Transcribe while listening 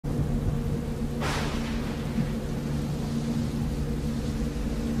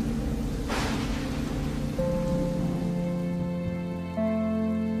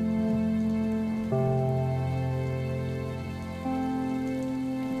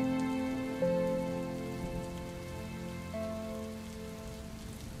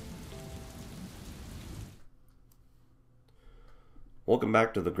Welcome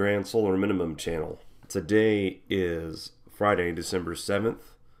back to the Grand Solar Minimum channel. Today is Friday, December 7th.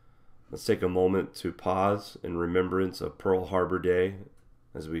 Let's take a moment to pause in remembrance of Pearl Harbor Day,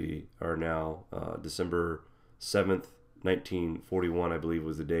 as we are now December 7th, 1941, I believe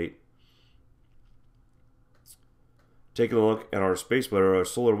was the date. Taking a look at our space weather, our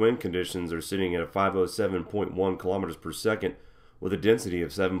solar wind conditions are sitting at a 507.1 kilometers per second with a density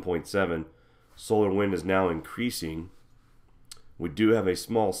of 7.7. Solar wind is now increasing. We do have a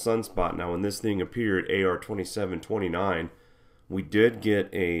small sunspot now. When this thing appeared, AR 2729, we did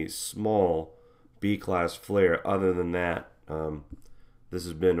get a small B-class flare. Other than that, this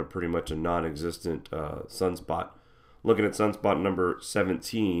has been pretty much a non-existent sunspot. Looking at sunspot number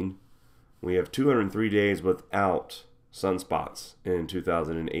 17, we have 203 days without sunspots in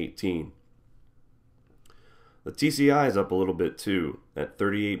 2018. The TCI is up a little bit too, at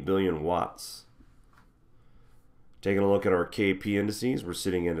 38 billion watts. Taking a look at our KP indices, we're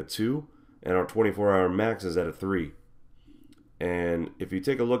sitting at a 2, and our 24-hour max is at a 3. And if you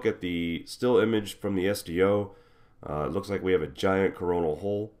take a look at the still image from the SDO, it looks like we have a giant coronal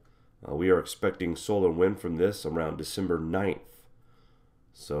hole. We are expecting solar wind from this around December 9th.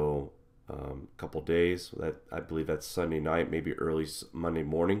 So a couple days, I believe that's Sunday night, maybe early Monday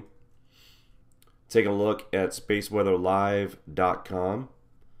morning. Taking a look at SPACEWEATHERlive.com.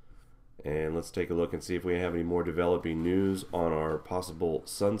 And let's take a look and see if we have any more developing news on our possible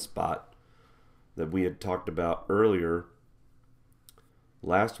sunspot that we had talked about earlier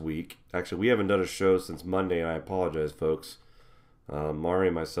last week. Actually, we haven't done a show since Monday, and I apologize, folks. Mari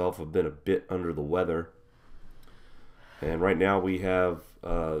and myself have been a bit under the weather. And right now we have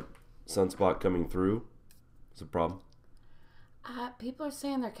sunspot coming through. What's the problem? People are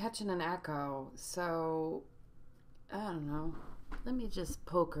saying they're catching an echo, so I don't know. Let me just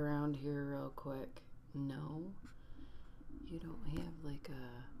poke around here real quick. No, you don't have like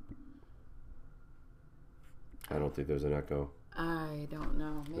a... I don't think there's an echo. I don't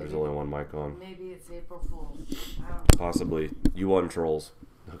know. Maybe there's only one mic on. Maybe it's April Fool's. I don't know. Possibly. You won, trolls.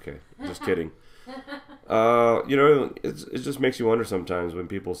 Okay, just kidding. You know, it just makes you wonder sometimes when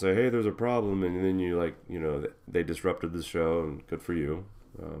people say, hey, there's a problem, and then you like, you know, they disrupted the show, and good for you.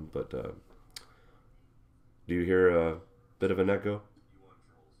 But do you hear a bit of an echo?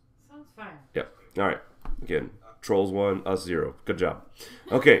 Sounds fine. Yep. All right. Again, trolls 1, us 0. Good job.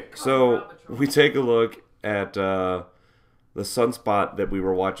 Okay, so we take a look at the sunspot that we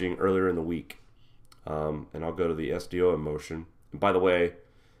were watching earlier in the week. And I'll go to the SDO in motion. And by the way,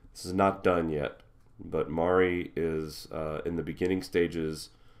 this is not done yet, but Mari is in the beginning stages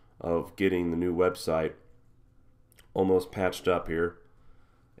of getting the new website almost patched up here.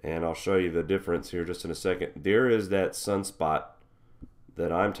 And I'll show you the difference here just in a second. There is that sunspot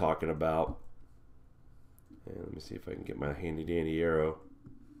that I'm talking about. And let me see if I can get my handy dandy arrow.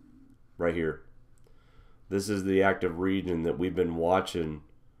 Right here. This is the active region that we've been watching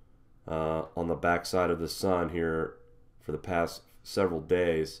on the backside of the sun here for the past several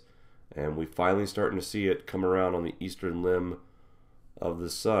days. And we're finally starting to see it come around on the eastern limb of the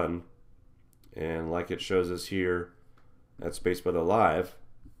sun. And like it shows us here at SPACEWEATHER Live,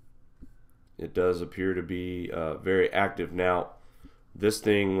 it does appear to be very active. Now, this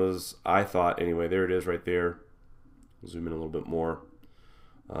thing was, I thought, anyway, there it is right there. I'll zoom in a little bit more.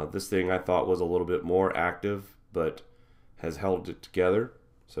 This thing I thought was a little bit more active, but has held it together.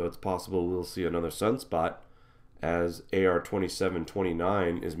 So it's possible we'll see another sunspot as AR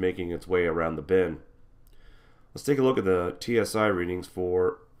 2729 is making its way around the bend. Let's take a look at the TSI readings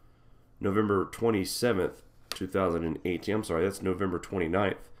for November 27th, 2018. I'm sorry, that's November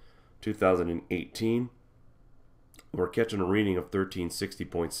 29th. 2018, we're catching a reading of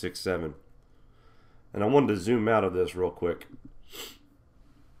 1360.67. And I wanted to zoom out of this real quick.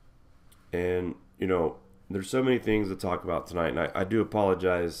 And, you know, there's so many things to talk about tonight. And I do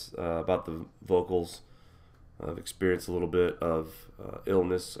apologize about the vocals. I've experienced a little bit of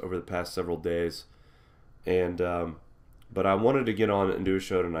illness over the past several days. And, but I wanted to get on and do a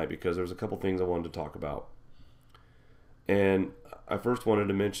show tonight because there's a couple things I wanted to talk about. And I first wanted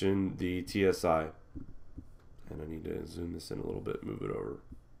to mention the TSI, and I need to zoom this in a little bit, move it over,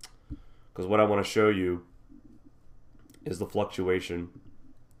 because what I want to show you is the fluctuation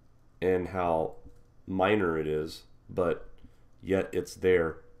and how minor it is, but yet it's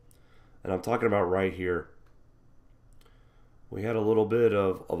there. And I'm talking about right here. We had a little bit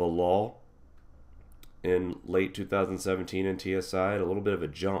of a lull in late 2017 in TSI, and a little bit of a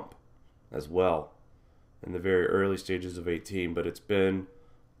jump as well in the very early stages of 18, but it's been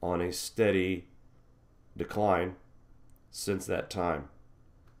on a steady decline since that time.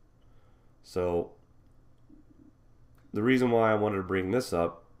 So the reason why I wanted to bring this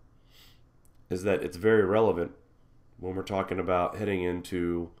up is that it's very relevant when we're talking about heading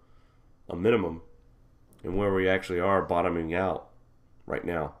into a minimum and where we actually are bottoming out right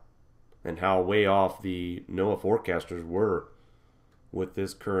now, and how way off the NOAA forecasters were with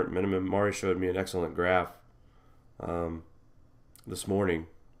this current minimum. Mari showed me an excellent graph this morning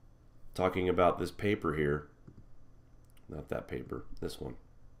talking about this paper here. Not that paper, this one.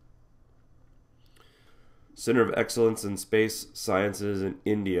 Center of Excellence in Space Sciences in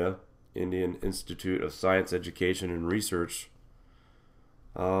India, Indian Institute of Science Education and Research.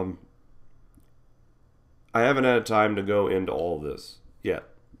 I haven't had time to go into all of this yet,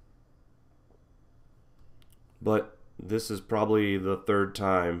 but this is probably the third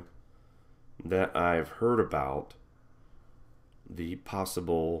time that I've heard about the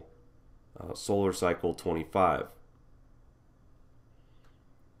possible solar cycle 25.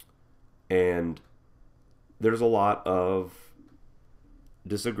 And there's a lot of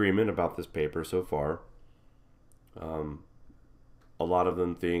disagreement about this paper so far. A lot of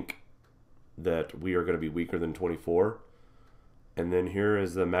them think that we are going to be weaker than 24. And then here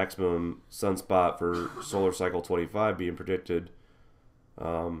is the maximum sunspot for solar cycle 25 being predicted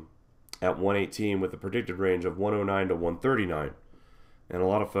at 118 with a predicted range of 109 to 139. And a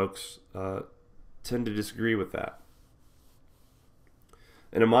lot of folks tend to disagree with that.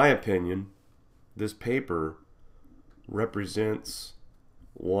 And in my opinion, this paper represents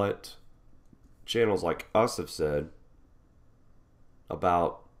what channels like us have said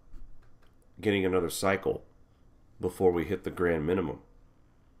about getting another cycle before we hit the grand minimum.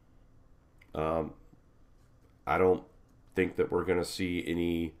 I don't think that we're going to see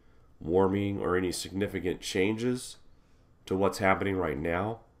any warming or any significant changes to what's happening right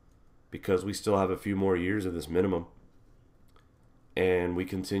now, because we still have a few more years of this minimum, and we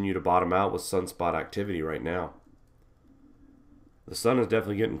continue to bottom out with sunspot activity right now. The sun is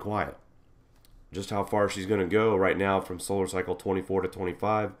definitely getting quiet. Just how far she's going to go right now from solar cycle 24 to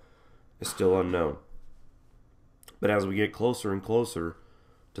 25 is still unknown. But as we get closer and closer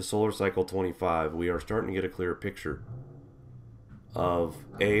to solar cycle 25, we are starting to get a clearer picture of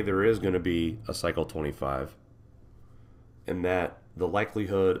there is going to be a cycle 25, and that the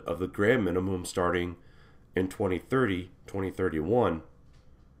likelihood of the grand minimum starting in 2030, 2031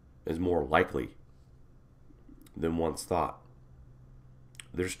 is more likely than once thought.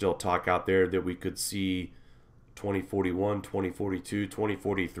 There's still talk out there that we could see 2041, 2042,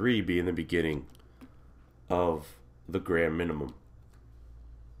 2043 being the beginning of the grand minimum.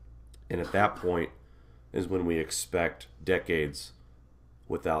 And at that point is when we expect decades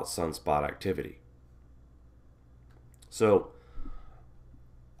without sunspot activity. So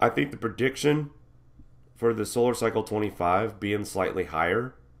I think the prediction for the solar cycle 25 being slightly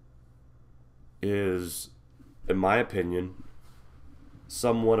higher is, in my opinion,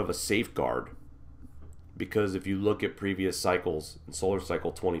 somewhat of a safeguard, because if you look at previous cycles in solar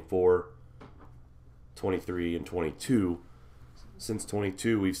cycle 24, 23, and 22, since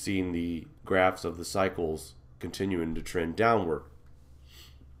 22 we've seen the graphs of the cycles continuing to trend downward.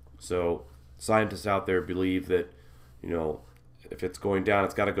 So scientists out there believe that, if it's going down,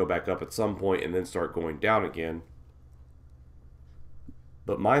 it's got to go back up at some point and then start going down again.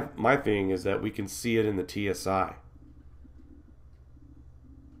 But my thing is that we can see it in the TSI.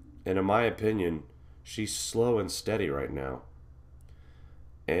 And in my opinion, she's slow and steady right now.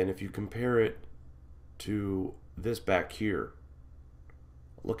 And if you compare it to this back here,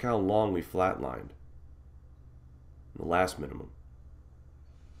 look how long we flatlined. The last minimum.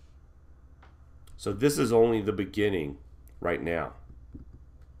 So this is only the beginning right now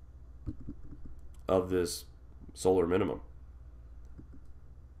of this solar minimum.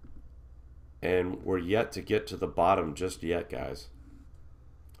 And we're yet to get to the bottom just yet, guys.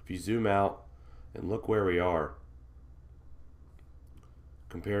 If you zoom out and look where we are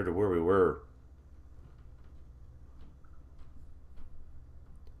compared to where we were.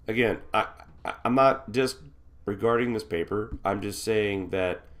 Again, I'm not disregarding this paper. I'm just saying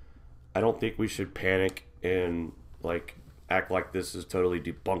that I don't think we should panic and act like this is totally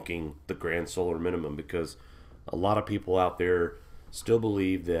debunking the grand solar minimum, because a lot of people out there still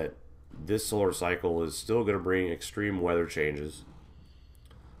believe that this solar cycle is still going to bring extreme weather changes.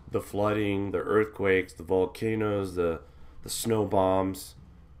 The flooding, the earthquakes, the volcanoes, the snow bombs,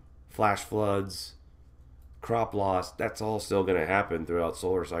 flash floods, crop loss, that's all still going to happen throughout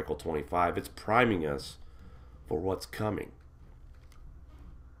solar cycle 25. It's priming us for what's coming.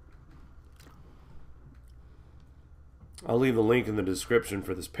 I'll leave the link in the description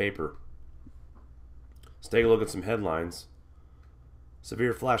for this paper. Let's take a look at some headlines.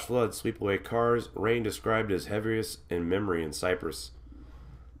 Severe flash floods sweep away cars. Rain described as heaviest in memory in Cyprus.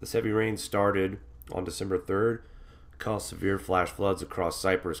 This heavy rain started on December 3rd, caused severe flash floods across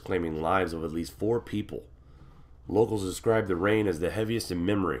Cyprus, claiming lives of at least 4 people. Locals described the rain as the heaviest in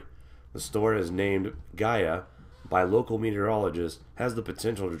memory. The storm is named Gaia by local meteorologists, has the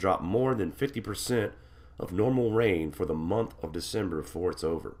potential to drop more than 50% of normal rain for the month of December before it's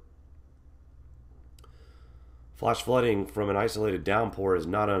over. Flash flooding from an isolated downpour is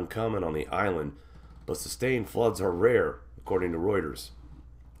not uncommon on the island, but sustained floods are rare, according to Reuters.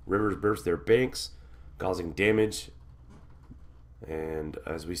 Rivers burst their banks, causing damage, and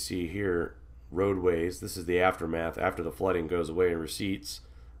as we see here, roadways. This is the aftermath after the flooding goes away and recedes.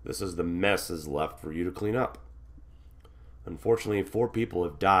 This is the messes left for you to clean up. Unfortunately, 4 people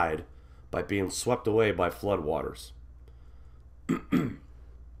have died by being swept away by floodwaters.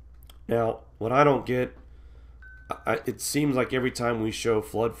 Now, what I don't get, it seems like every time we show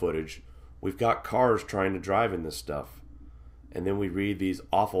flood footage, we've got cars trying to drive in this stuff. And then we read these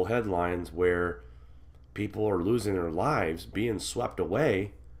awful headlines where people are losing their lives, being swept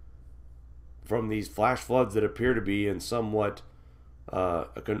away from these flash floods that appear to be in somewhat a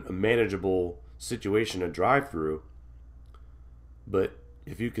manageable situation to drive through. But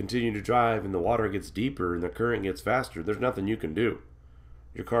if you continue to drive and the water gets deeper and the current gets faster, there's nothing you can do.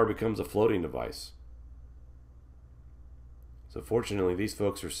 Your car becomes a floating device. So fortunately, these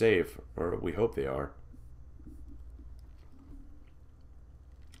folks are safe, or we hope they are.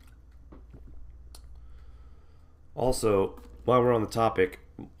 Also, while we're on the topic,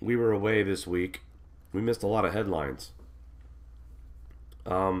 we were away this week. We missed a lot of headlines.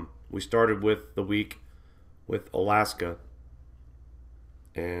 We started with the week with Alaska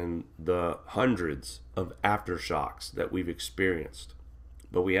and the hundreds of aftershocks that we've experienced.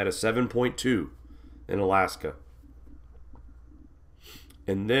 But we had a 7.2 in Alaska.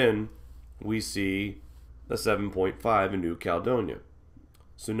 And then we see a 7.5 in New Caledonia.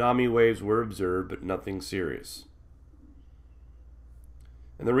 Tsunami waves were observed, but nothing serious.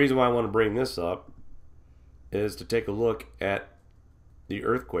 And the reason why I want to bring this up is to take a look at the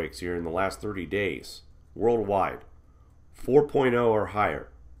earthquakes here in the last 30 days, worldwide. 4.0 or higher.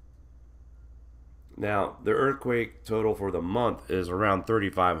 Now, the earthquake total for the month is around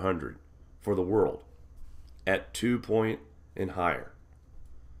 3,500 for the world, at 2 and higher.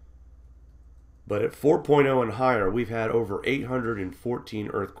 But at 4.0 and higher, we've had over 814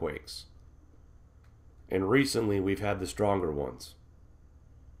 earthquakes. And recently, we've had the stronger ones.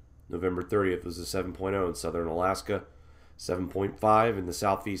 November 30th was a 7.0 in southern Alaska, 7.5 in the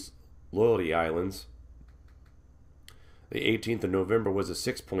southeast Loyalty Islands. The 18th of November was a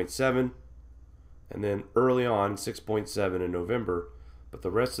 6.7, and then early on, 6.7 in November, but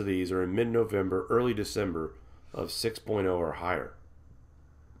the rest of these are in mid-November, early December of 6.0 or higher.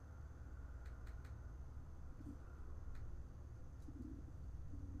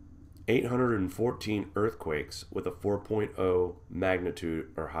 (814) earthquakes with a 4.0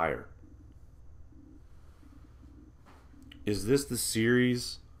 magnitude or higher. Is this the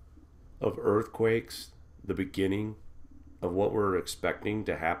series of earthquakes, the beginning of what we're expecting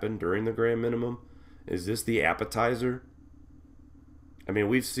to happen during the grand minimum? Is this the appetizer? I mean,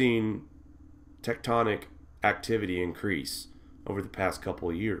 we've seen tectonic activity increase over the past couple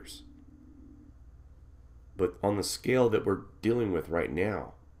of years. But on the scale that we're dealing with right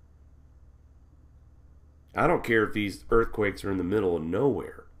now, I don't care if these earthquakes are in the middle of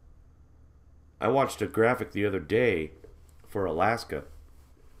nowhere. I watched a graphic the other day for Alaska,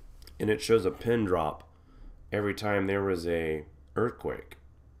 and it shows a pin drop every time there was a earthquake,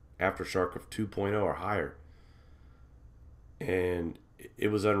 aftershock of 2.0 or higher. And it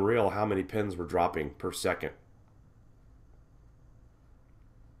was unreal how many pins were dropping per second.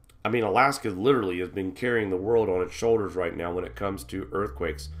 I mean, Alaska literally has been carrying the world on its shoulders right now when it comes to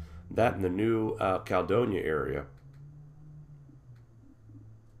earthquakes. That in the New Caledonia area.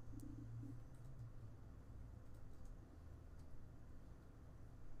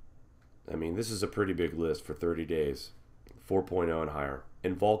 I mean, this is a pretty big list for 30 days. 4.0 and higher.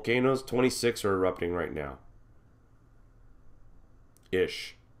 And volcanoes, 26 are erupting right now.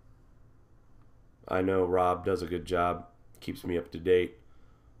 Ish. I know Rob does a good job. Keeps me up to date.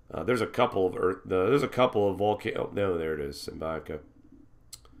 There's a couple of volcanoes. Oh, no, there it is. Simbaca.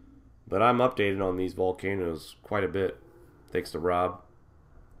 But I'm updated on these volcanoes quite a bit, thanks to Rob.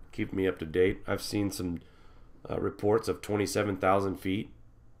 Keep me up to date. I've seen some reports of 27,000 feet,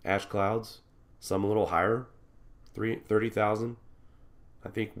 ash clouds, some a little higher, 30,000. I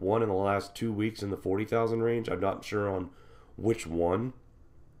think one in the last 2 weeks in the 40,000 range. I'm not sure on which one.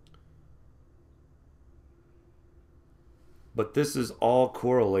 But this is all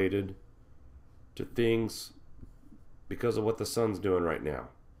correlated to things because of what the sun's doing right now.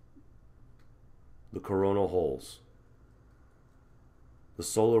 The coronal holes, the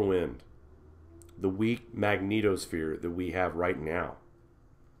solar wind, the weak magnetosphere that we have right now.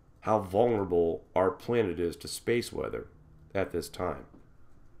 How vulnerable our planet is to space weather at this time.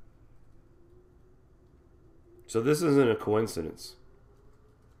 So this isn't a coincidence.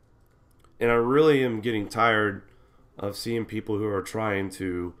 And I really am getting tired of seeing people who are trying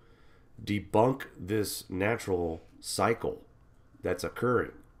to debunk this natural cycle that's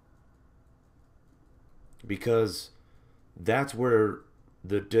occurring. Because that's where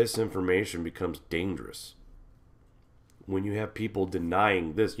the disinformation becomes dangerous. When you have people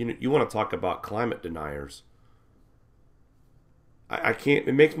denying this, you want to talk about climate deniers. I can't,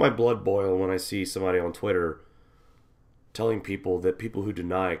 it makes my blood boil when I see somebody on Twitter telling people that people who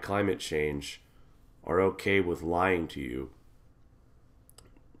deny climate change are okay with lying to you,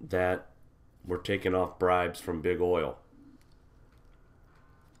 that we're taking off bribes from big oil.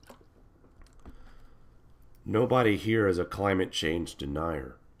 Nobody here is a climate change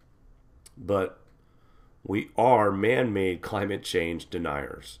denier, but we are man-made climate change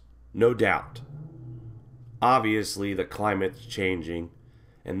deniers, no doubt. Obviously, the climate's changing,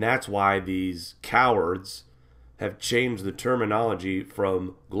 and that's why these cowards have changed the terminology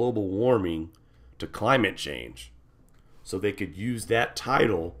from global warming to climate change, so they could use that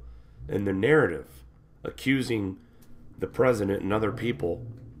title in the narrative, accusing the president and other people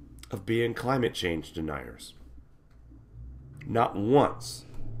of being climate change deniers. Not once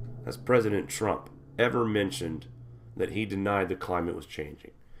has President Trump ever mentioned that he denied the climate was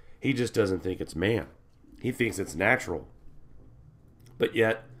changing. He just doesn't think it's man. He thinks it's natural. But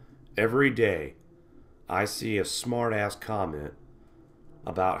yet, every day, I see a smart-ass comment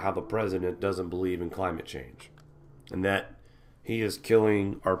about how the president doesn't believe in climate change, and that he is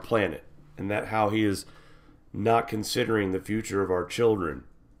killing our planet, and that how he is not considering the future of our children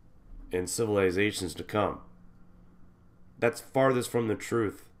and civilizations to come. That's farthest from the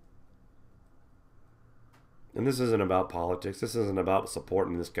truth. And this isn't about politics. This isn't about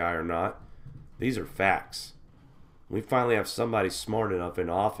supporting this guy or not. These are facts. We finally have somebody smart enough in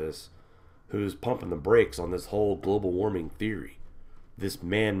office who's pumping the brakes on this whole global warming theory, this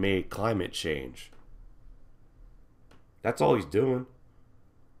man-made climate change. That's all he's doing.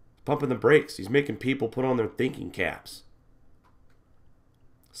 Pumping the brakes. He's making people put on their thinking caps.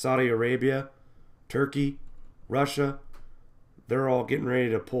 Saudi Arabia, Turkey, Russia, they're all getting ready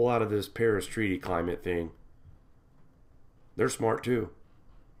to pull out of this Paris Treaty climate thing. They're smart too.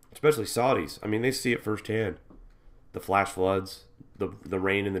 Especially Saudis. I mean, they see it firsthand. The flash floods, the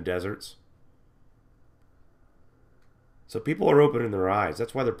rain in the deserts. So people are opening their eyes.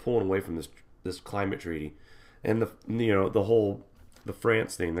 That's why they're pulling away from this climate treaty, and the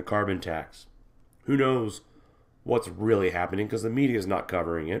France thing, the carbon tax. Who knows what's really happening because the media is not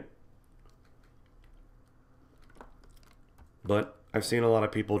covering it. But I've seen a lot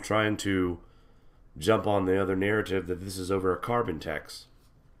of people trying to jump on the other narrative that this is over a carbon tax.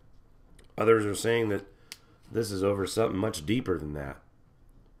 Others are saying that this is over something much deeper than that.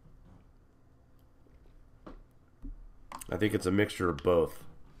 I think it's a mixture of both.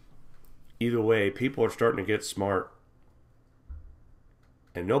 Either way, people are starting to get smart.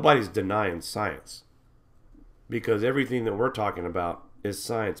 And nobody's denying science, because everything that we're talking about is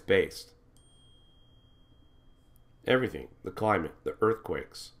science-based. Everything. The climate, the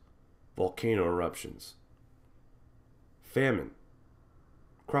earthquakes, volcano eruptions, famine,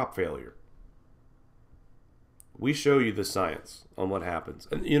 crop failure. We show you the science on what happens.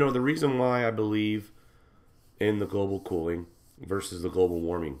 And the reason why I believe in the global cooling versus the global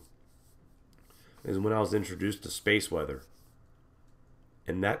warming is when I was introduced to space weather.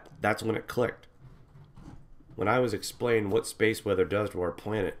 And that's when it clicked. When I was explained what space weather does to our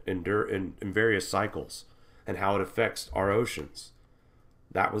planet in various cycles and how it affects our oceans,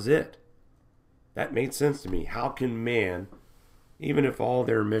 that was it. That made sense to me. How can man, even if all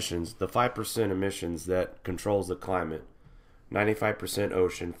their emissions, the 5% emissions that controls the climate, 95%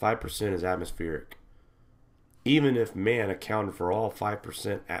 ocean, 5% is atmospheric, even if man accounted for all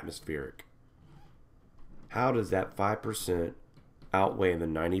 5% atmospheric, how does that 5% outweigh the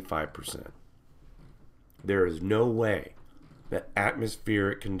 95%? There is no way that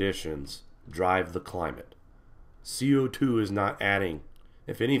atmospheric conditions drive the climate. CO2 is not adding.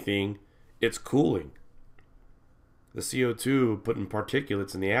 If anything, it's cooling. The CO2 putting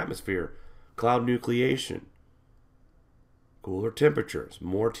particulates in the atmosphere, cloud nucleation, cooler temperatures,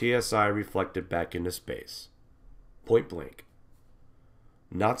 more TSI reflected back into space. Point blank.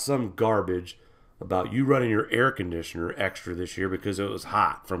 Not some garbage about you running your air conditioner extra this year because it was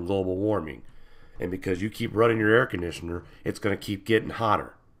hot from global warming. And because you keep running your air conditioner, it's going to keep getting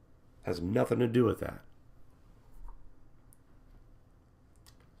hotter. Has nothing to do with that.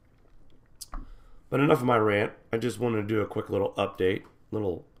 But enough of my rant. I just wanted to do a quick little update,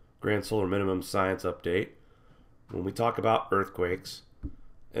 little grand solar minimum science update. When we talk about earthquakes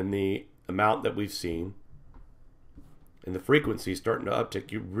and the amount that we've seen and the frequency starting to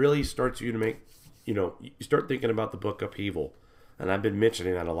uptick, you really starts you to make, you start thinking about the book Upheaval. And I've been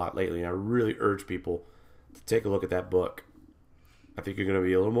mentioning that a lot lately, and I really urge people to take a look at that book. I think you're going to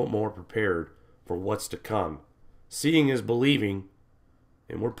be a little bit more prepared for what's to come. Seeing is believing,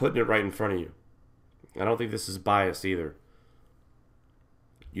 and we're putting it right in front of you. I don't think this is biased either.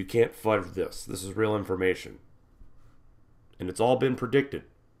 You can't fudge this. This is real information. And it's all been predicted.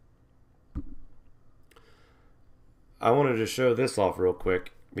 I wanted to show this off real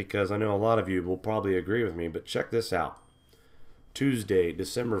quick because I know a lot of you will probably agree with me, but check this out. Tuesday,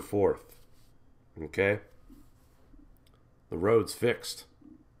 December 4th. Okay? The road's fixed.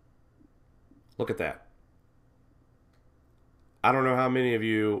 Look at that. I don't know how many of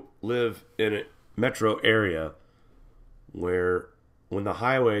you live in a metro area where when the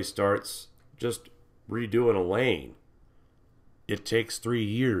highway starts just redoing a lane, it takes 3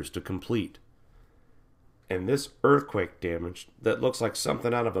 years to complete. And this earthquake damage that looks like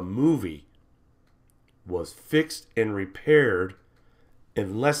something out of a movie was fixed and repaired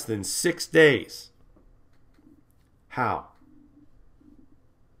in less than 6 days. How?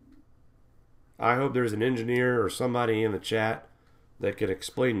 I hope there's an engineer or somebody in the chat that can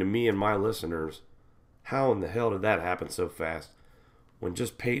explain to me and my listeners how in the hell did that happen so fast when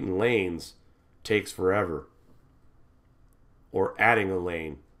just painting lanes takes forever, or adding a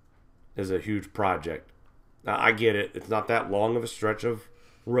lane is a huge project. Now, I get it. It's not that long of a stretch of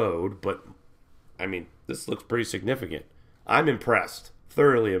road, but, I mean, this looks pretty significant. I'm impressed.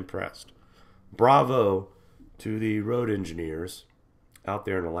 Thoroughly impressed. Bravo to the road engineers out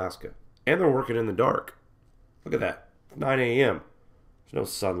there in Alaska. And they're working in the dark. Look at that. It's 9 a.m. There's no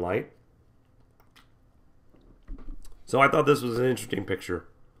sunlight. So I thought this was an interesting picture.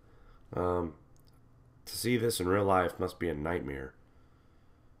 To see this in real life must be a nightmare.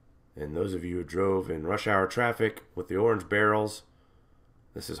 And those of you who drove in rush hour traffic with the orange barrels,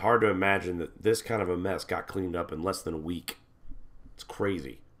 this is hard to imagine that this kind of a mess got cleaned up in less than a week. It's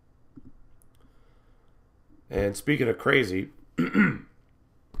crazy. And speaking of crazy,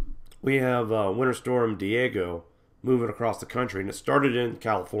 we have Winter Storm Diego moving across the country, and it started in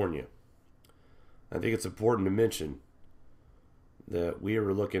California. I think it's important to mention that we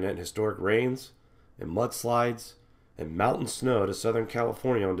were looking at historic rains and mudslides and mountain snow to Southern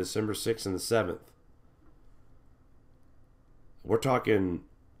California on December 6th and the 7th. We're talking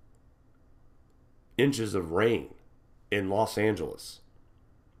inches of rain in Los Angeles.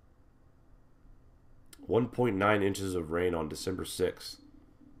 1.9 inches of rain on December 6th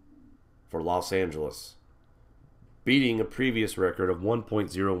for Los Angeles, beating a previous record of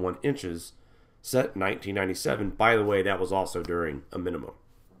 1.01 inches set in 1997. By the way, that was also during a minimum.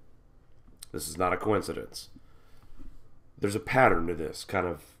 This is not a coincidence. There's a pattern to this kind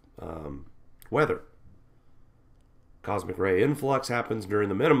of weather. Cosmic ray influx happens during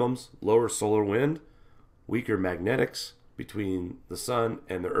the minimums, lower solar wind, weaker magnetics between the sun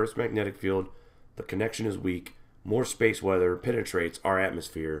and the Earth's magnetic field. The connection is weak. More space weather penetrates our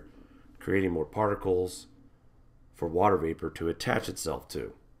atmosphere, creating more particles for water vapor to attach itself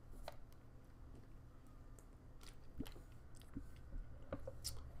to.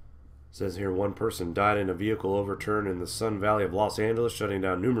 It says here, one person died in a vehicle overturned in the Sun Valley of Los Angeles, shutting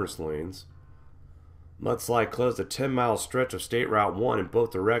down numerous lanes. Mudslide closed a 10-mile stretch of State Route 1 in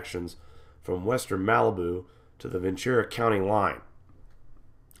both directions from western Malibu to the Ventura County line.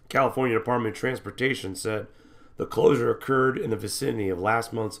 California Department of Transportation said the closure occurred in the vicinity of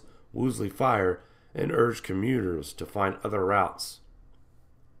last month's Woolsey fire and urged commuters to find other routes.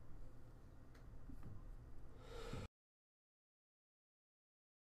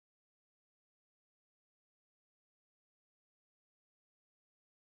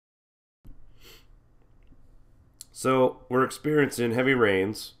 So we're experiencing heavy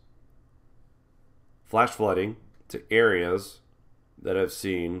rains, flash flooding to areas that have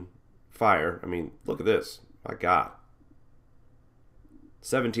seen fire. I mean, look at this. My God.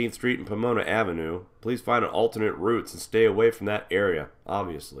 17th Street and Pomona Avenue. Please find alternate routes and stay away from that area,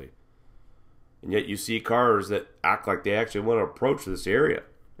 obviously. And yet you see cars that act like they actually want to approach this area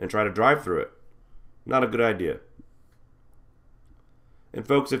and try to drive through it. Not a good idea. And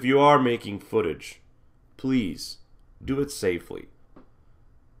folks, if you are making footage, please do it safely.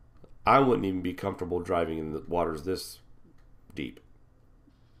 I wouldn't even be comfortable driving in the waters this deep.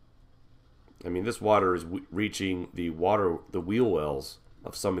 I mean, this water is reaching the wheel wells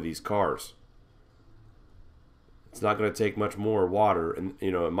of some of these cars. It's not going to take much more water. And,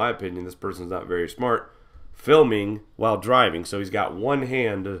 you know, in my opinion, this person's not very smart filming while driving. So he's got one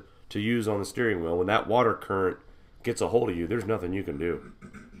hand to use on the steering wheel. When that water current gets a hold of you, there's nothing you can do.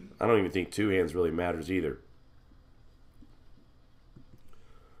 I don't even think two hands really matters either.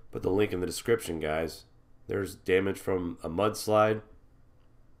 Put the link in the description, guys. There's damage from a mudslide.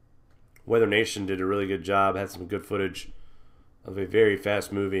 Weather Nation did a really good job. Had some good footage of a very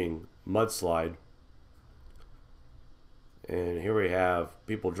fast-moving mudslide. And here we have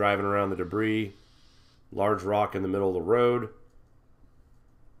people driving around the debris. Large rock in the middle of the road.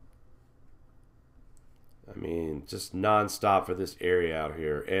 I mean, just non-stop for this area out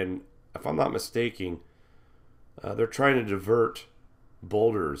here. And if I'm not mistaken, they're trying to divert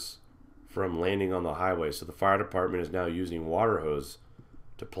boulders from landing on the highway. So the fire department is now using water hose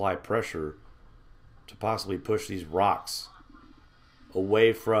to apply pressure to possibly push these rocks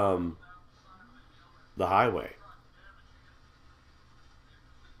away from the highway.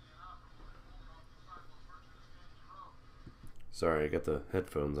 Sorry, I got the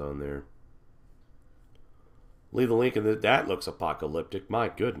headphones on there. Leave the link in the... That looks apocalyptic. My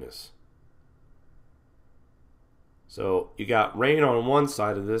goodness. So you got rain on one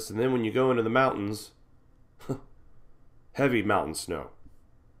side of this, and then when you go into the mountains, heavy mountain snow.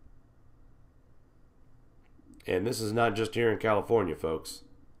 And this is not just here in California, folks.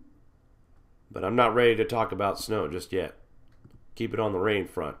 But I'm not ready to talk about snow just yet. Keep it on the rain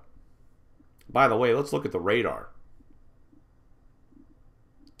front. By the way, let's look at the radar.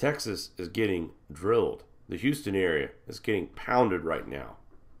 Texas is getting drilled. The Houston area is getting pounded right now.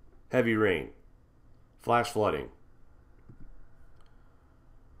 Heavy rain. Flash flooding.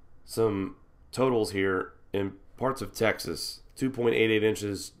 Some totals here in parts of Texas. 2.88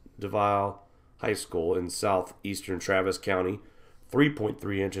 inches Deville High School in southeastern Travis County.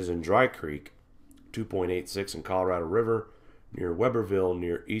 3.3 inches in Dry Creek. 2.86 in Colorado River near Weberville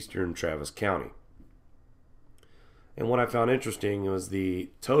near eastern Travis County. And what I found interesting was the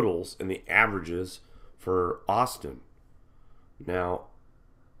totals and the averages for Austin. Now,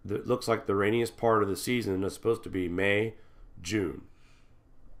 it looks like the rainiest part of the season is supposed to be May, June.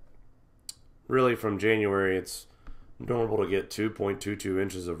 Really, from January, it's normal to get 2.22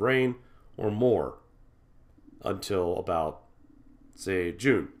 inches of rain or more until about, say,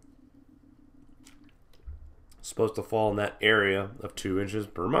 June. It's supposed to fall in that area of 2 inches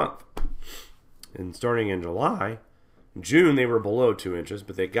per month. And starting in July, June they were below 2 inches,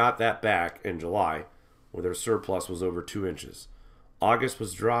 but they got that back in July, where their surplus was over 2 inches. August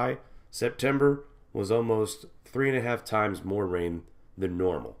was dry. September was almost 3.5 times more rain than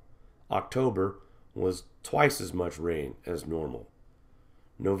normal. October was twice as much rain as normal.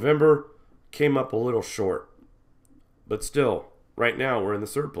 November came up a little short, but still, right now we're in the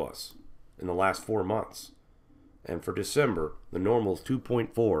surplus in the last 4 months. And for December, the normal is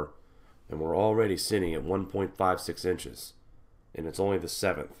 2.4, and we're already sitting at 1.56 inches, and it's only the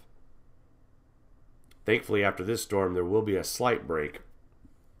 7th. Thankfully, after this storm, there will be a slight break.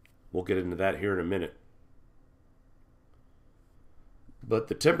 We'll get into that here in a minute. But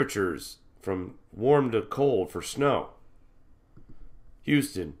the temperatures from warm to cold for snow.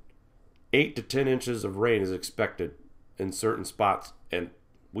 Houston, 8 to 10 inches of rain is expected in certain spots, and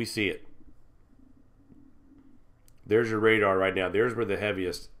we see it. There's your radar right now. There's where the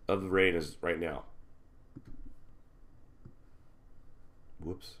heaviest of the rain is right now.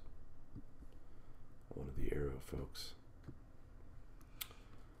 Whoops. I wanted the arrow, folks.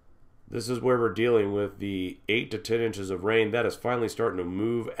 This is where we're dealing with the 8 to 10 inches of rain. That is finally starting to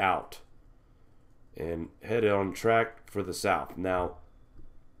move out and head on track for the south. Now,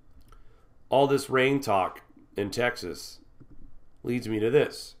 all this rain talk in Texas leads me to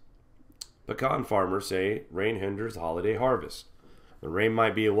this. Pecan farmers say rain hinders the holiday harvest. The rain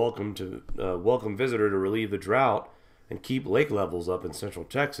might be a welcome visitor to relieve the drought and keep lake levels up in central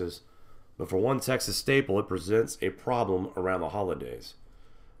Texas, but for one Texas staple, it presents a problem around the holidays.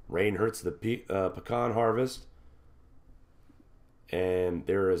 Rain hurts the pecan harvest, and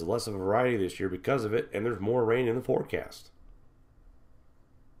there is less of a variety this year because of it, and there's more rain in the forecast.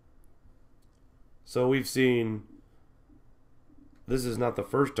 So we've seen, this is not the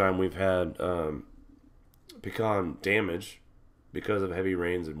first time we've had pecan damage because of heavy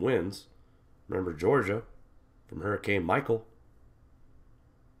rains and winds. Remember Georgia from Hurricane Michael.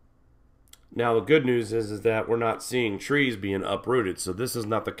 Now, the good news is that we're not seeing trees being uprooted, so this is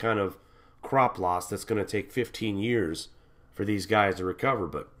not the kind of crop loss that's going to take 15 years for these guys to recover.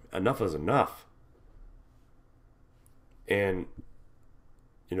 But enough is enough. And,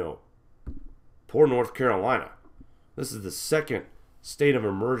 you know, poor North Carolina. This is the second state of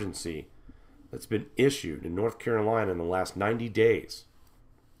emergency that's been issued in North Carolina in the last 90 days.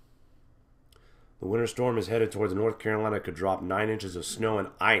 The winter storm is headed towards North Carolina. Could drop 9 inches of snow and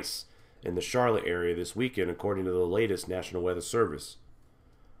ice in the Charlotte area this weekend, according to the latest National Weather Service.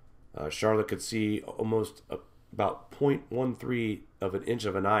 Charlotte could see almost about 0.13 of an inch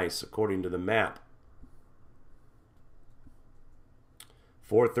of an ice, according to the map.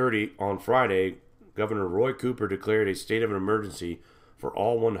 4:30 on Friday, Governor Roy Cooper declared a state of emergency for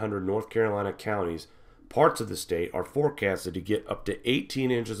all 100 North Carolina counties. Parts of the state are forecasted to get up to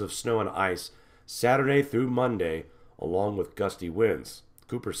 18 inches of snow and ice Saturday through Monday, along with gusty winds,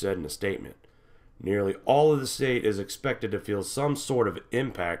 Cooper said in a statement. Nearly all of the state is expected to feel some sort of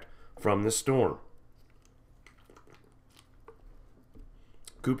impact from the storm.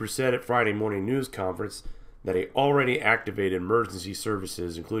 Cooper said at Friday morning news conference that he already activated emergency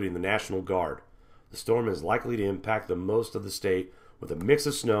services, including the National Guard. The storm is likely to impact the most of the state with a mix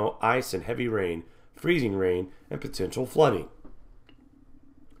of snow, ice, and heavy rain, freezing rain, and potential flooding.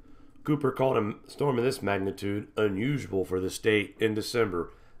 Cooper called a storm of this magnitude unusual for the state in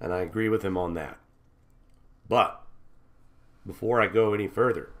December, and I agree with him on that. But before I go any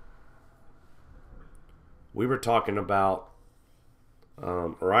further, we were talking about,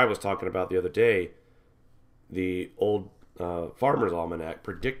 or I was talking about the other day, the old Farmer's Almanac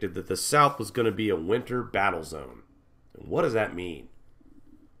predicted that the South was going to be a winter battle zone. And what does that mean?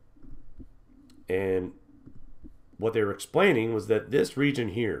 And what they were explaining was that this region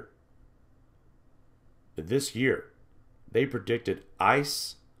here, this year, they predicted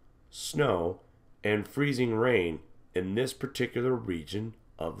ice, snow, and freezing rain in this particular region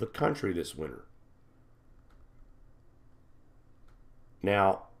of the country this winter.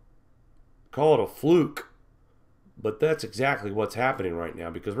 Now, call it a fluke, but that's exactly what's happening right now,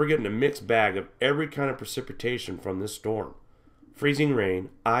 because we're getting a mixed bag of every kind of precipitation from this storm. Freezing rain,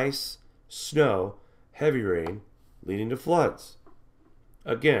 ice, snow, heavy rain, leading to floods.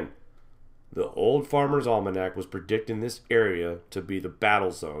 Again, the old Farmer's Almanac was predicting this area to be the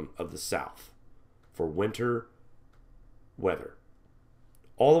battle zone of the South for winter weather.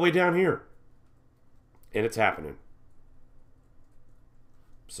 All the way down here. And it's happening.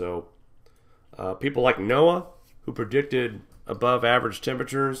 So, people like NOAA, who predicted above average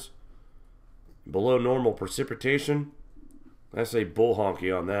temperatures, below normal precipitation, I say bull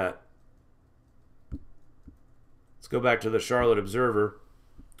honky on that. Let's go back to the Charlotte Observer.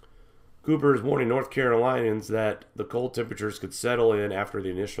 Cooper is warning North Carolinians that the cold temperatures could settle in after the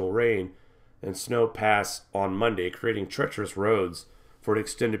initial rain and snow pass on Monday, creating treacherous roads for an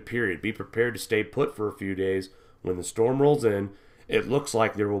extended period. Be prepared to stay put for a few days. When the storm rolls in, it looks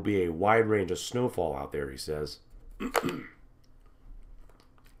like there will be a wide range of snowfall out there, he says.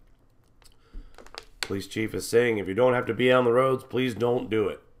 Police chief is saying if you don't have to be on the roads, please don't do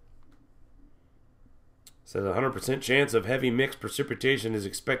it. Says 100% chance of heavy mixed precipitation is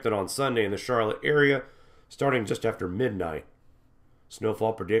expected on Sunday in the Charlotte area, starting just after midnight.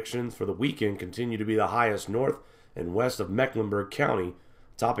 Snowfall predictions for the weekend continue to be the highest north and west of Mecklenburg County,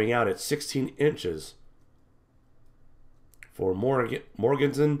 topping out at 16 inches for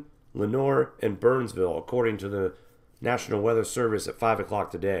Morganton, Lenoir, and Burnsville, according to the National Weather Service at 5 o'clock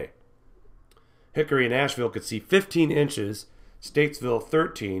today. Hickory and Asheville could see 15 inches, Statesville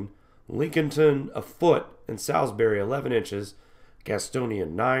 13, Lincolnton a foot, and Salisbury 11 inches, Gastonia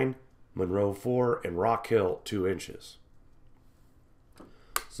 9, Monroe 4, and Rock Hill 2 inches.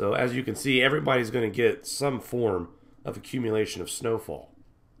 So as you can see, everybody's going to get some form of accumulation of snowfall.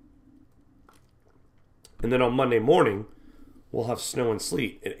 And then on Monday morning, we'll have snow and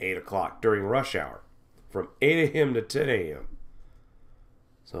sleet at 8 o'clock during rush hour, from 8 a.m. to 10 a.m.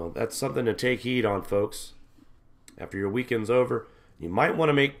 So that's something to take heed on, folks. After your weekend's over, you might want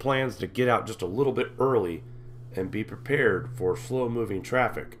to make plans to get out just a little bit early and be prepared for slow-moving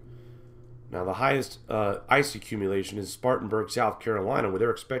traffic. Now, the highest ice accumulation is Spartanburg, South Carolina, where they're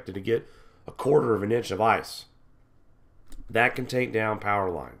expected to get 1/4 of an inch of ice. That can take down power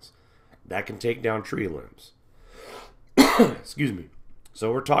lines. That can take down tree limbs. Excuse me.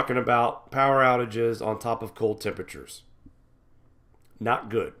 So we're talking about power outages on top of cold temperatures. Not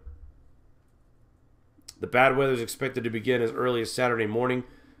good. The bad weather is expected to begin as early as Saturday morning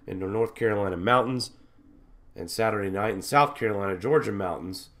in the North Carolina mountains and Saturday night in South Carolina, Georgia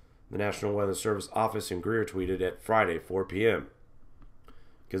mountains. The National Weather Service office in Greer tweeted at Friday, 4 p.m.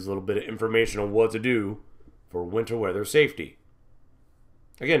 Gives a little bit of information on what to do for winter weather safety.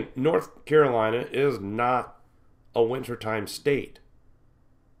 Again, North Carolina is not a wintertime state.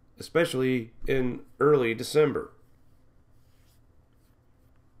 especially in early December.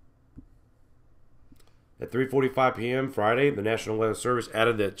 At 3:45 p.m. Friday, the National Weather Service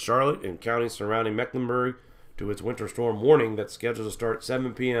added that Charlotte and counties surrounding Mecklenburg to its winter storm warning that's scheduled to start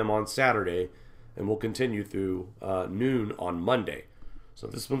 7 p.m. on Saturday and will continue through noon on Monday. So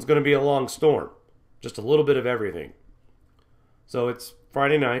this one's going to be a long storm. Just a little bit of everything. So it's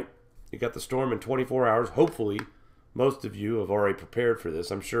Friday night. You got the storm in 24 hours. Hopefully, most of you have already prepared for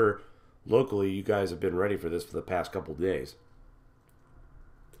this. I'm sure locally you guys have been ready for this for the past couple days.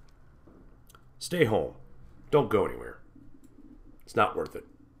 Stay home. Don't go anywhere. It's not worth it.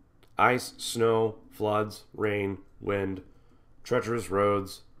 Ice, snow, floods, rain, wind, treacherous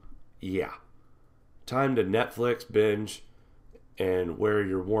roads. Yeah. Time to Netflix, binge, and wear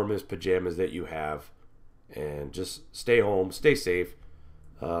your warmest pajamas that you have. And just stay home. Stay safe.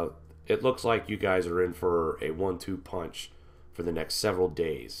 It looks like you guys are in for a 1-2 punch for the next several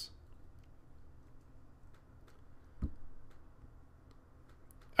days.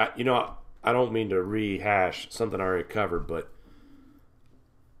 I don't mean to rehash something I already covered, but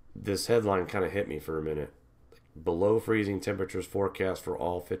this headline kind of hit me for a minute. Below freezing temperatures forecast for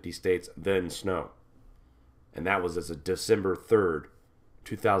all 50 states, then snow. And that was as of December 3rd,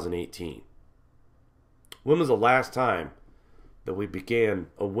 2018. When was the last time that we began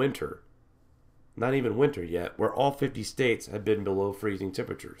a winter, not even winter yet, where all 50 states had been below freezing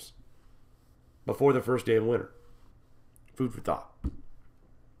temperatures? Before the first day of winter. Food for thought.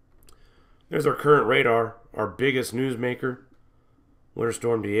 There's our current radar, our biggest newsmaker, Winter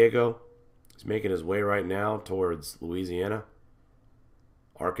Storm Diego. He's making his way right now towards Louisiana,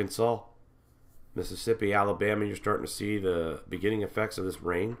 Arkansas, Mississippi, Alabama. You're starting to see the beginning effects of this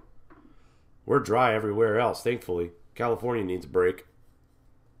rain. We're dry everywhere else, thankfully. California needs a break.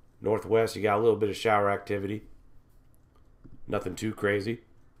 Northwest, you got a little bit of shower activity. Nothing too crazy.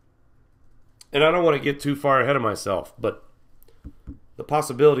 And I don't want to get too far ahead of myself, but the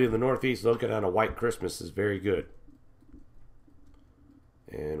possibility of the Northeast looking at a white Christmas is very good.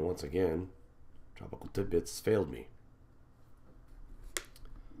 And once again, Tropical Tidbits failed me.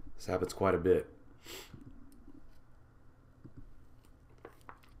 This happens quite a bit.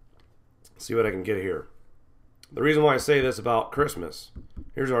 Let's see what I can get here. The reason why I say this about Christmas,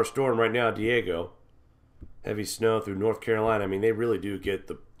 here's our storm right now, Diego. Heavy snow through North Carolina. I mean, they really do get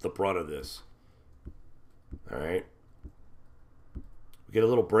the brunt of this. All right. We get a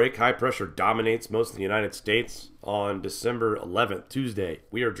little break. High pressure dominates most of the United States on December 11th, Tuesday.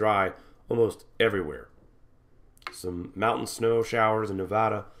 We are dry almost everywhere. Some mountain snow showers in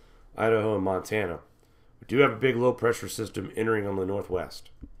Nevada, Idaho, and Montana. We do have a big low pressure system entering on the northwest.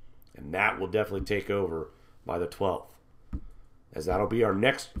 And that will definitely take over by the 12th. As that'll be our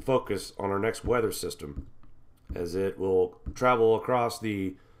next focus on our next weather system. As it will travel across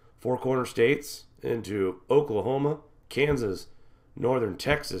the Four Corner States into Oklahoma, Kansas, northern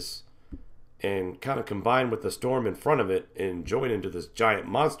Texas, and kind of combine with the storm in front of it and join into this giant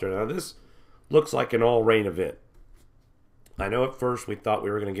monster. Now this looks like an all-rain event. I know at first we thought we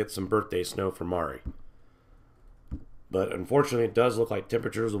were going to get some birthday snow for Mari. But unfortunately it does look like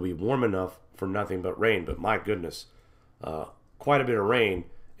temperatures will be warm enough for nothing but rain. But my goodness, quite a bit of rain.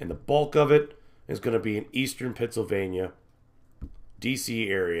 And the bulk of it is going to be in eastern Pennsylvania, D.C.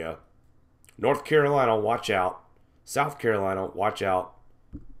 area, North Carolina, watch out. South Carolina, watch out.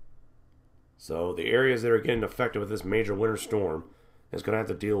 So the areas that are getting affected with this major winter storm is going to have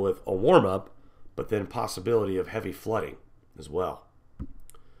to deal with a warm-up, but then possibility of heavy flooding as well.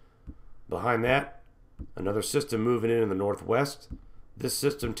 Behind that, another system moving in the northwest. This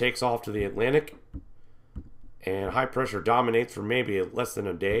system takes off to the Atlantic, and high pressure dominates for maybe less than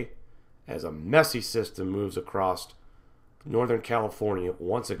a day as a messy system moves across northern California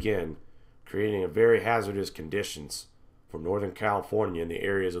once again, creating a very hazardous conditions for Northern California and the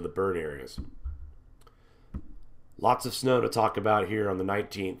areas of the burn areas. Lots of snow to talk about here on the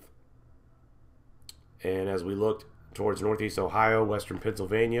 19th. And as we look towards northeast Ohio, western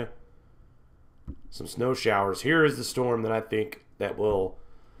Pennsylvania, some snow showers. Here is the storm that I think that will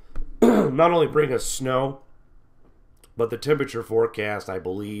not only bring us snow, but the temperature forecast, I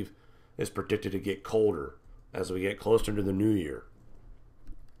believe, is predicted to get colder as we get closer to the new year.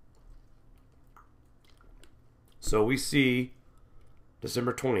 So we see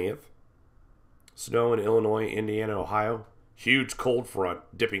December 20th, snow in Illinois, Indiana, Ohio. Huge cold front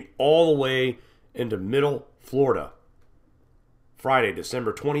dipping all the way into middle Florida. Friday,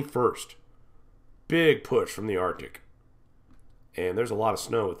 December 21st. Big push from the Arctic. And there's a lot of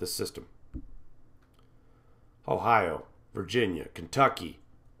snow with this system. Ohio, Virginia, Kentucky,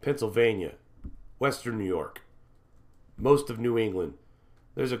 Pennsylvania, Western New York, most of New England,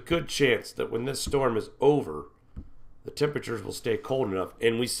 there's a good chance that when this storm is over, the temperatures will stay cold enough.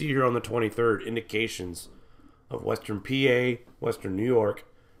 And we see here on the 23rd indications of western PA, western New York,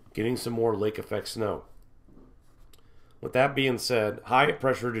 getting some more lake effect snow. With that being said, high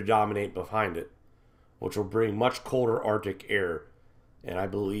pressure to dominate behind it, which will bring much colder Arctic air. And I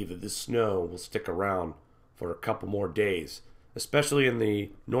believe that this snow will stick around for a couple more days, especially in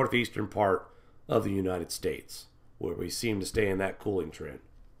the northeastern part of the United States, where we seem to stay in that cooling trend.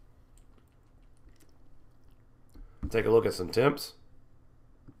 Take a look at some temps.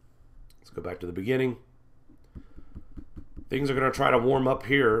 Let's go back to the beginning. Things are going to try to warm up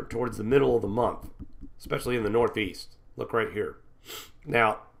here towards the middle of the month, especially in the northeast. Look right here.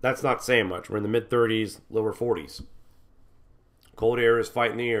 Now, that's not saying much. We're in the mid-30s, lower 40s. Cold air is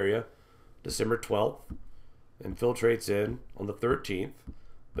fighting the area December 12th, infiltrates in on the 13th.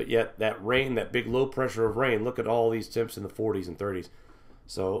 But yet that rain, that big low pressure of rain, look at all these temps in the 40s and 30s.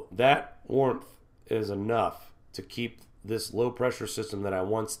 So that warmth is enough to keep this low pressure system that I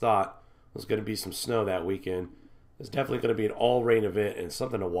once thought was going to be some snow that weekend. It's definitely going to be an all rain event and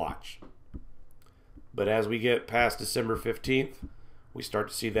something to watch. But as we get past December 15th, we start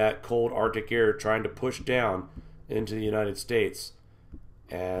to see that cold Arctic air trying to push down into the United States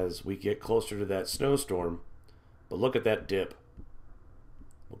as we get closer to that snowstorm. But look at that dip.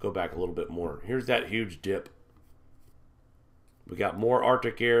 We'll go back a little bit more. Here's that huge dip. We got more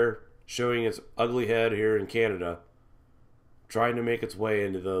Arctic air showing its ugly head here in Canada, trying to make its way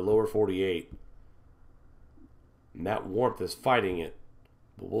into the lower 48. And that warmth is fighting it.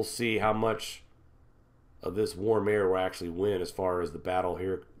 But we'll see how much of this warm air will actually win as far as the battle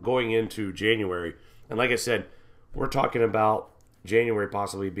here going into January. And like I said, we're talking about January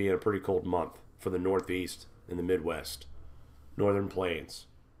possibly being a pretty cold month for the Northeast and the Midwest, Northern Plains.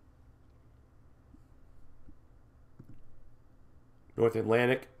 North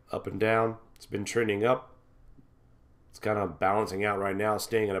Atlantic, up and down. It's been trending up. It's kind of balancing out right now,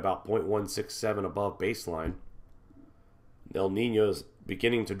 staying at about 0.167 above baseline. El Nino is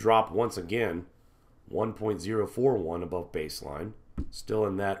beginning to drop once again, 1.041 above baseline. Still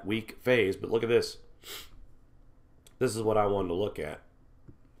in that weak phase, but look at this. This is what I wanted to look at.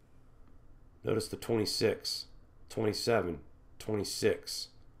 Notice the 26, 27, 26.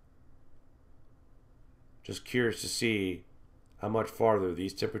 Just curious to see how much farther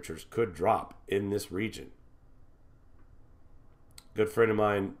these temperatures could drop in this region. Good friend of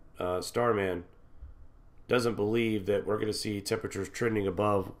mine, Starman, doesn't believe that we're going to see temperatures trending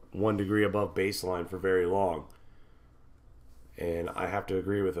above 1 degree above baseline for very long. And I have to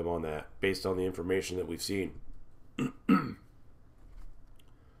agree with him on that, based on the information that we've seen.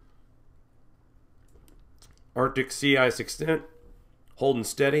 Arctic sea ice extent holding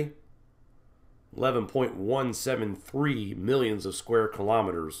steady, 11.173 millions of square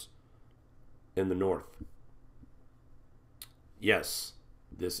kilometers in the north. Yes,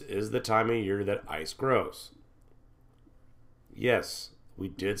 this is the time of year that ice grows. Yes, we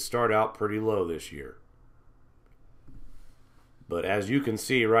did start out pretty low this year. But as you can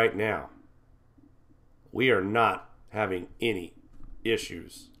see right now, we are not having any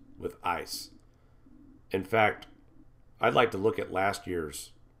issues with ice. In fact, I'd like to look at last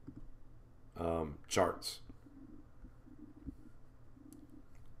year's charts.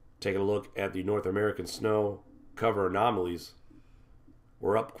 Taking a look at the North American snow cover anomalies.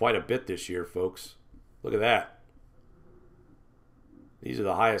 We're up quite a bit this year, folks. Look at that. These are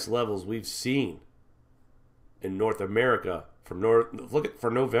the highest levels we've seen in North America for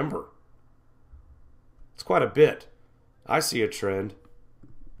November. It's quite a bit. I see a trend.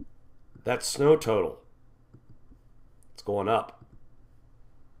 That snow total, it's going up.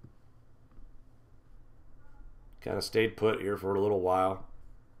 Kind of stayed put here for a little while.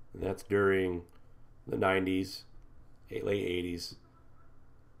 And that's during the 90s, late 80s.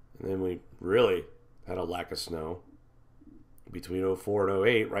 And then we really had a lack of snow between 04 and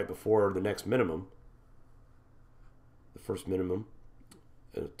 08, right before the next minimum. The first minimum,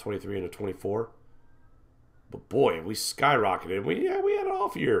 23 and a 24. But boy, we skyrocketed. We had an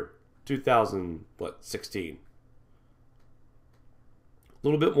off year, 2016. A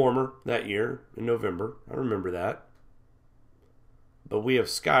little bit warmer that year in November. I remember that. But we have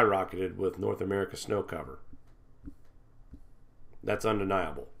skyrocketed with North America snow cover. That's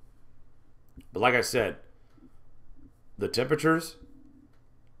undeniable. But like I said, the temperatures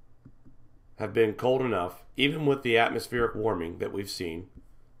have been cold enough, even with the atmospheric warming that we've seen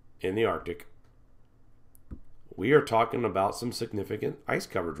in the Arctic. We are talking about some significant ice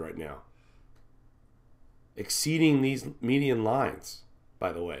coverage right now. Exceeding these median lines,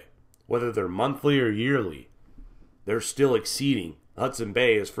 by the way. Whether they're monthly or yearly, they're still exceeding Hudson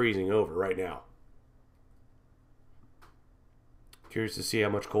Bay is freezing over right now. Curious to see how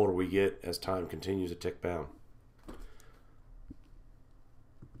much colder we get as time continues to tick down.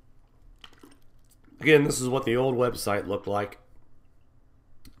 Again, this is what the old website looked like.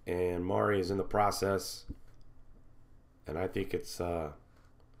 And Mari is in the process. And I think it's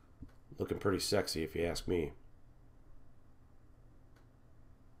looking pretty sexy if you ask me.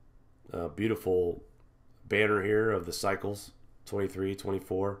 Beautiful banner here of the cycles, 23,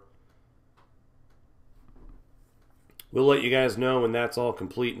 24. We'll let you guys know when that's all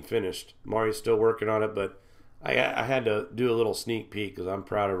complete and finished. Mari's still working on it, but I had to do a little sneak peek because I'm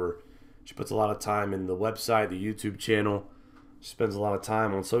proud of her. She puts a lot of time in the website, the YouTube channel. She spends a lot of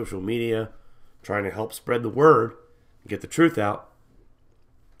time on social media trying to help spread the word and get the truth out,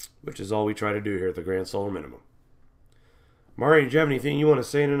 which is all we try to do here at the Grand Solar Minimum. Mari, do you have anything you want to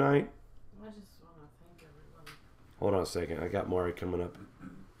say tonight? I just want to thank everyone. Hold on a second. I got Mari coming up.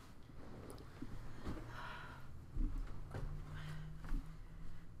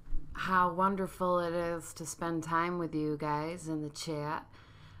 How wonderful it is to spend time with you guys in the chat.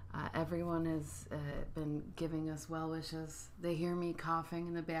 Everyone has been giving us well wishes. They hear me coughing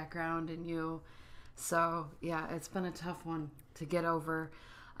in the background and you. So, yeah, it's been a tough one to get over.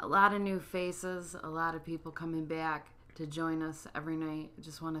 A lot of new faces, a lot of people coming back to join us every night. I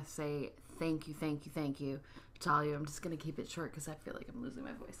just want to say thank you, thank you, thank you to all you. I'm just going to keep it short because I feel like I'm losing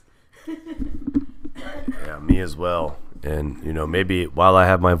my voice. Yeah, me as well. And, you know, maybe while I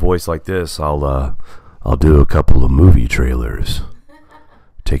have my voice like this, I'll do a couple of movie trailers.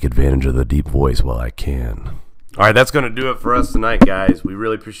 Take advantage of the deep voice while I can. All right, that's going to do it for us tonight, guys. We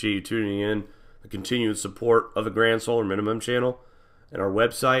really appreciate you tuning in, the continued support of the Grand Solar Minimum channel and our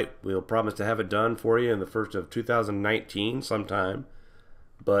website. We'll promise to have it done for you in the first of 2019 sometime.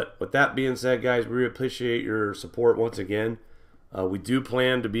 But with that being said, guys, we really appreciate your support once again. We do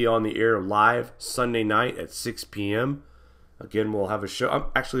plan to be on the air live Sunday night at 6 p.m. Again, we'll have a show.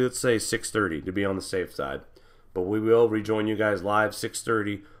 Actually, let's say 6:30 to be on the safe side. But we will rejoin you guys live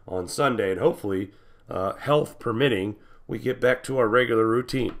 6:30 on Sunday. And hopefully, health permitting, we get back to our regular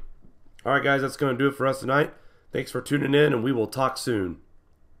routine. All right, guys, that's going to do it for us tonight. Thanks for tuning in, and we will talk soon.